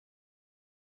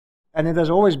And it has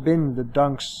always been the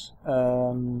Dunk's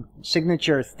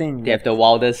signature thing. They have the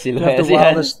wildest silhouettes. They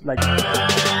have the wildest, like...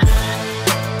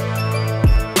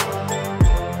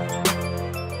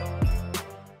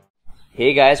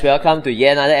 Hey guys, welcome to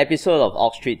yet another episode of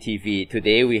Ox Street TV.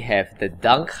 Today we have the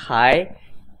Dunk High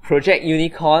Project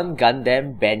Unicorn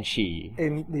Gundam Banshee.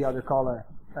 In the other color.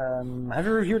 Have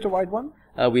you reviewed the white one?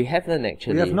 We haven't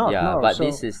actually. We have not, yeah, no, but so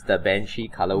this is the Banshee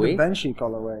colorway. The Banshee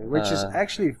colorway, which is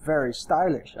actually very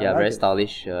stylish. Yeah, very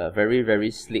stylish.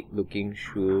 Very sleek looking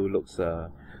shoe. Looks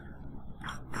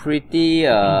pretty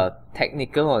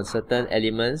technical on certain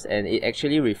elements, and it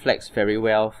actually reflects very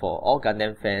well for all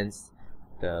Gundam fans.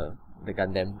 The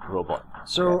Gundam robot.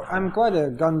 So I'm quite a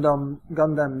Gundam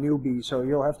newbie, so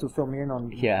you'll have to fill me in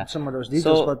on some of those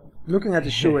details. So, but looking at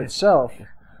the shoe itself,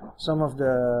 some of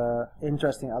the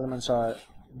interesting elements are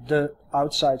the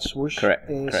outside swoosh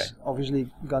is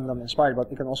obviously Gundam inspired, but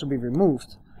it can also be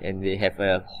removed. And they have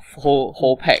a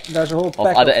whole pack. There's a whole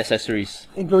pack of other accessories,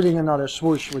 including another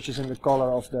swoosh, which is in the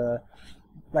color of the,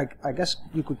 like, I guess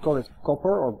you could call it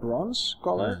copper or bronze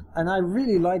color. And I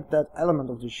really like that element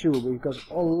of the shoe because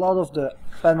a lot of the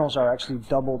panels are actually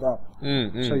doubled up.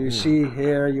 So you see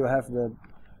here you have the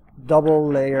double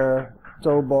layer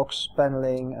toe box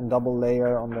paneling and double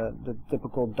layer on the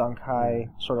typical Dunk High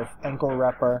sort of ankle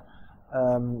wrapper.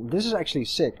 This is actually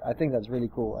sick. I think that's really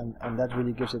cool, and that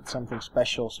really gives it something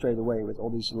special straight away with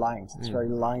all these lines. It's very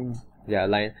line. Yeah,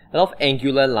 line. A lot of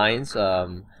angular lines.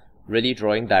 Really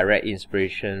drawing direct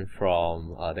inspiration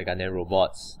from the Gundam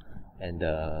robots and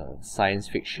the science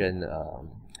fiction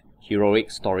heroic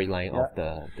storyline of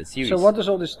the series. So what does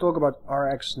all this talk about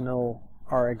RX-0?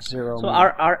 So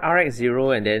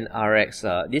RX-0 and then RX,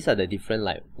 these are the different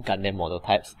like Gundam model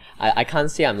types. I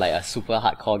can't say I'm like a super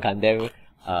hardcore Gundam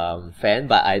fan,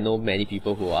 but I know many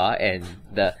people who are, and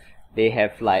they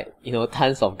have like, you know,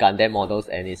 tons of Gundam models,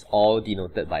 and it's all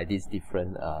denoted by this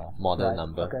different model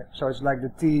number. Okay, so it's like the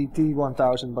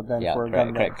T1000, but then for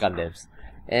Gundams.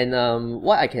 And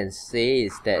what I can say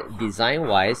is that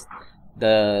design-wise,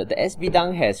 the SB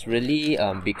Dunk has really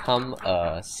become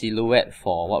a silhouette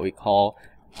for what we call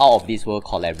out of this world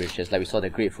collaborations. Like we saw the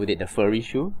Grateful Dead, the furry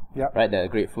shoe, right? The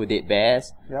Grateful Dead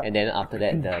bears, and then after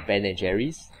that the Ben and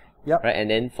Jerry's, right? And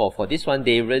then for this one,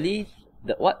 they really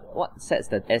what sets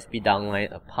the SB Dunk line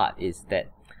apart is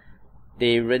that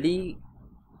they really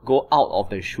go out of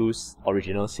the shoe's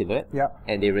original silhouette,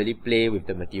 and they really play with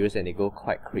the materials, and they go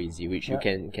quite crazy, which you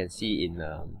can see in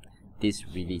this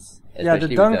release.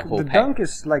 The Dunk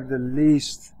is like the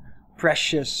least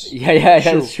precious shoe,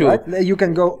 that's true. Right? You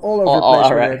can go all over the place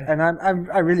with it, and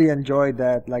I really enjoyed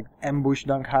that, like ambush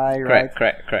Dunk High, right?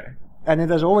 Correct. And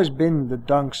it has always been the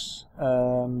Dunk's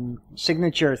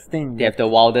signature thing. They have the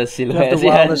wildest silhouettes. They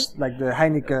have the wildest, like the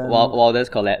Heineken.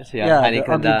 Wildest collapse,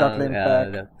 Heineken the Duckling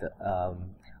pack.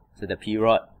 So the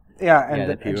P-Rod.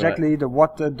 Exactly, the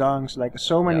water dunks, like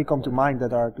so many come to mind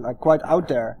that are like quite out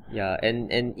there. Yeah,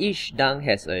 and each dunk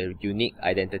has a unique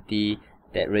identity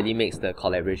that really makes the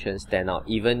collaboration stand out,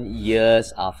 even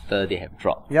years after they have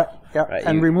dropped. Right?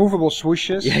 And removable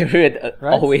swooshes.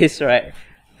 Always, right?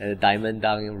 The diamond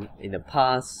dunk in the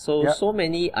past. So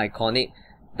many iconic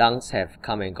dunks have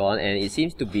come and gone, and it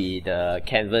seems to be the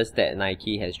canvas that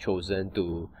Nike has chosen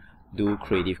to do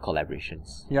creative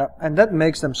collaborations. And that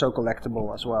makes them so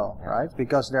collectible as well, right?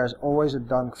 Because there's always a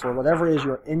dunk for whatever is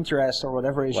your interest or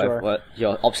whatever is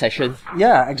your obsession.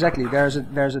 Yeah, exactly. There's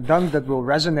a dunk that will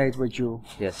resonate with you.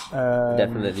 Yes,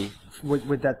 definitely.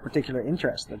 With that particular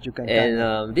interest that you can.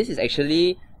 And this is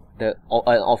actually an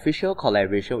official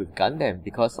collaboration with Gundam,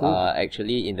 because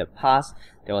actually in the past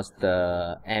there was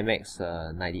the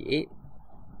MX-98,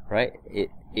 right? It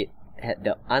had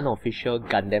the unofficial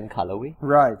Gundam colorway,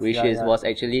 which was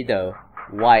actually the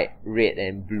white, red,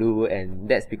 and blue, and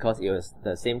that's because it was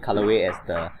the same colorway as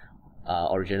the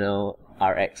original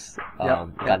RX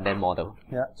Gundam model.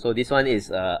 So this one is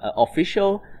an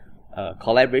official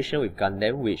collaboration with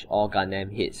Gundam, which all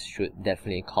Gundam heads should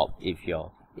definitely cop if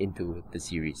you're into the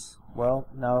series. Well,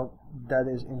 now that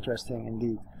is interesting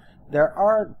indeed. There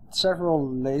are several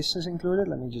laces included.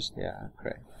 Let me just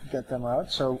get them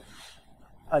out. So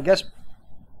I guess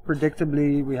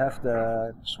predictably we have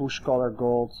the swoosh color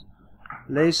gold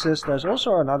laces. There's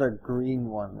also another green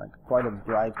one, like quite a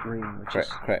bright green, which is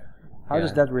correct. How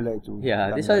does that relate to?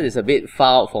 This one is a bit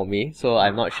far out for me, so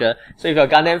I'm not sure. So if you're a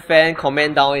Gundam fan,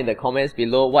 comment down in the comments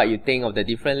below what you think of the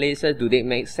different laces. Do they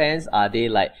make sense? Are they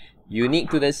like unique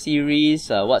to the series?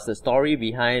 What's the story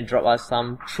behind? Drop us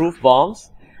some truth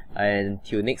bombs. And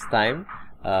till next time,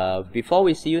 before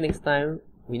we see you next time,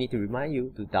 we need to remind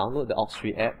you to download the Ox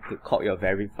Street app to cop your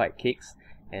verified kicks,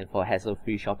 and for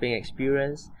hassle-free shopping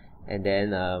experience, And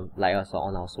then like us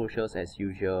on our socials as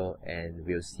usual, and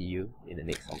we'll see you in the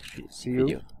next See video.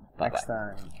 you next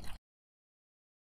time.